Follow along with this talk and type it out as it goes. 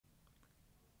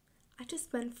just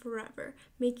spent forever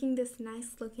making this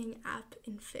nice looking app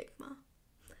in Figma.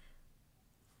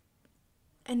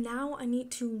 And now I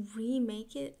need to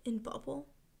remake it in Bubble.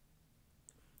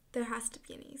 There has to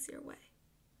be an easier way.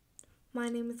 My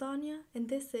name is Aanya, and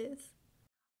this is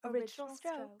Original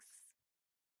Strokes.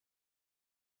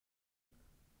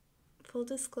 Full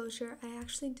disclosure, I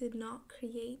actually did not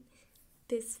create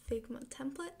this Figma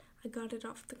template. I got it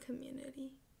off the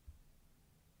community.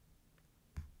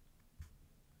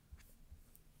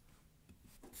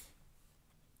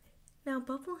 Now,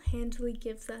 Bubble handily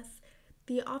gives us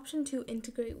the option to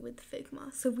integrate with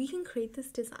Figma. So we can create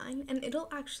this design and it'll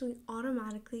actually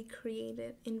automatically create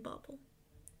it in Bubble.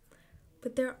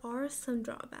 But there are some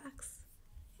drawbacks.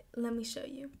 Let me show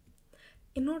you.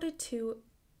 In order to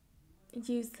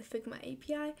use the Figma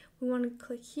API, we want to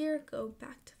click here, go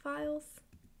back to Files,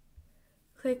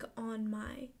 click on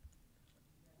My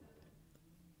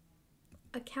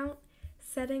Account,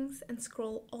 Settings, and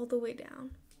scroll all the way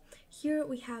down. Here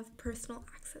we have Personal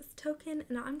Access Token,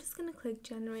 and I'm just going to click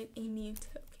Generate a New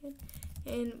Token,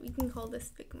 and we can call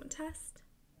this Figma Test.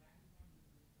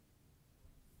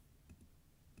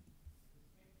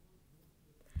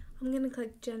 I'm going to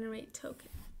click Generate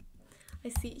Token. I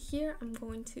see it here, I'm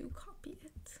going to copy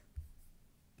it.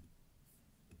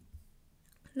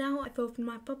 Now I've opened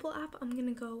my Bubble app, I'm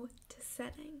going to go to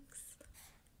Settings,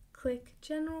 click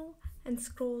General, and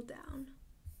scroll down.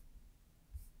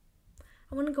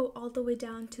 I want to go all the way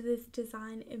down to this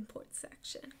Design Import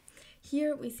section.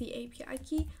 Here we see API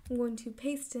key, I'm going to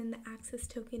paste in the access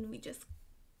token we just.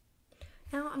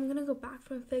 Now I'm going to go back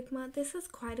from Figma. This has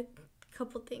quite a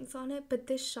couple things on it, but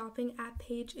this shopping app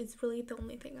page is really the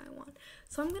only thing I want.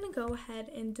 So I'm going to go ahead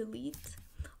and delete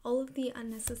all of the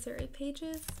unnecessary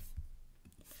pages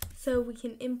so we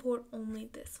can import only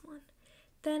this one.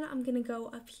 Then I'm going to go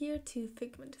up here to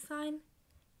Figma Design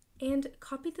and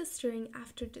copy the string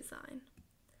after design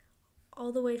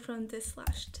all the way from this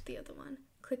slash to the other one.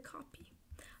 Click copy.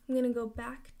 I'm going to go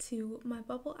back to my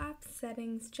Bubble app,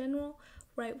 Settings, General,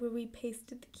 right where we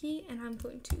pasted the key, and I'm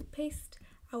going to paste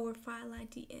our file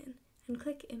ID in and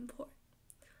click import.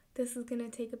 This is going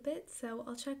to take a bit, so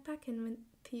I'll check back in with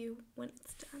you when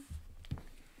it's done.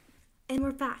 And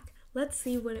we're back. Let's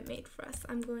see what it made for us.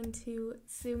 I'm going to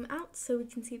zoom out so we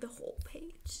can see the whole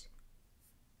page.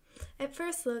 At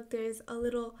first look, there's a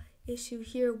little issue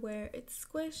here where it's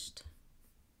squished,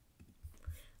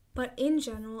 but in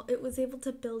general, it was able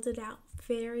to build it out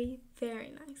very,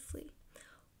 very nicely.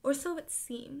 Or so it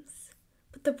seems.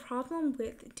 But the problem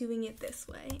with doing it this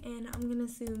way, and I'm going to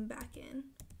zoom back in,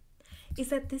 is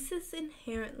that this is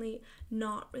inherently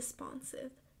not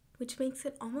responsive, which makes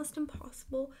it almost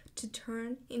impossible to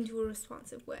turn into a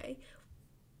responsive way,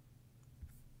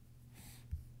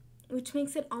 which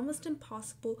makes it almost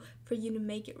impossible for you to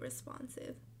make it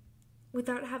responsive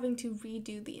without having to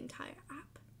redo the entire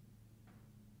app.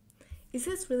 Is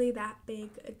this really that big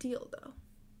a deal though?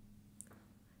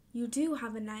 You do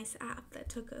have a nice app that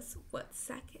took us,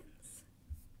 seconds?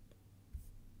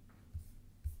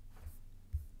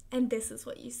 And this is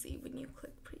what you see when you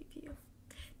click preview.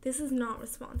 This is not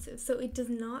responsive, so it does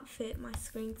not fit my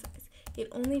screen size. It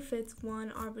only fits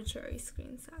one arbitrary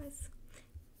screen size.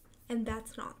 And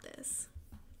that's not this.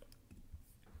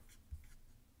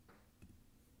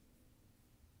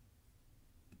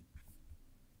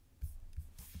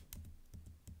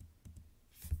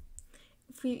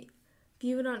 If we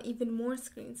view it on even more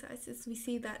screen sizes, we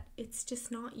see that it's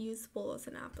just not usable as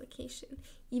an application.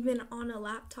 Even on a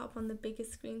laptop on the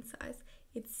biggest screen size,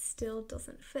 it still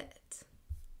doesn't fit.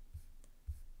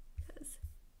 Because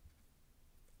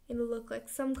it'll look like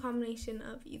some combination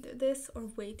of either this or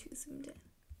way too zoomed in.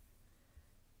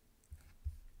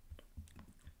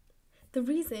 The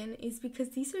reason is because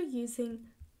these are using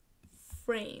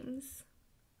frames,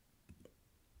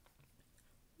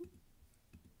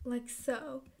 like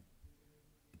so,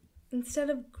 instead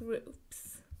of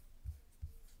groups.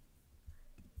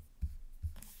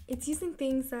 It's using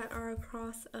things that are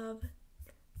across of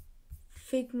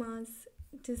Figma's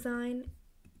design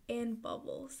and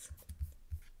bubbles.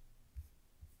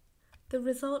 The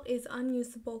result is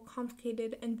unusable,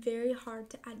 complicated, and very hard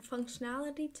to add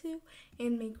functionality to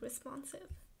and make responsive.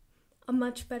 A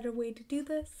much better way to do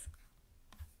this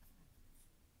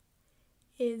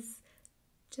is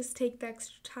just take the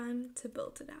extra time to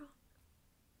build it out.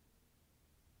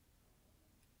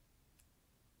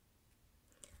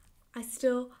 I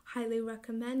still highly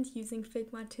recommend using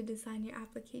Figma to design your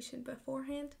application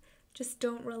beforehand. Just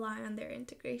don't rely on their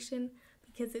integration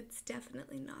because it's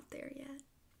definitely not there yet.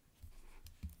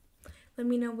 Let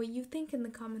me know what you think in the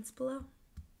comments below.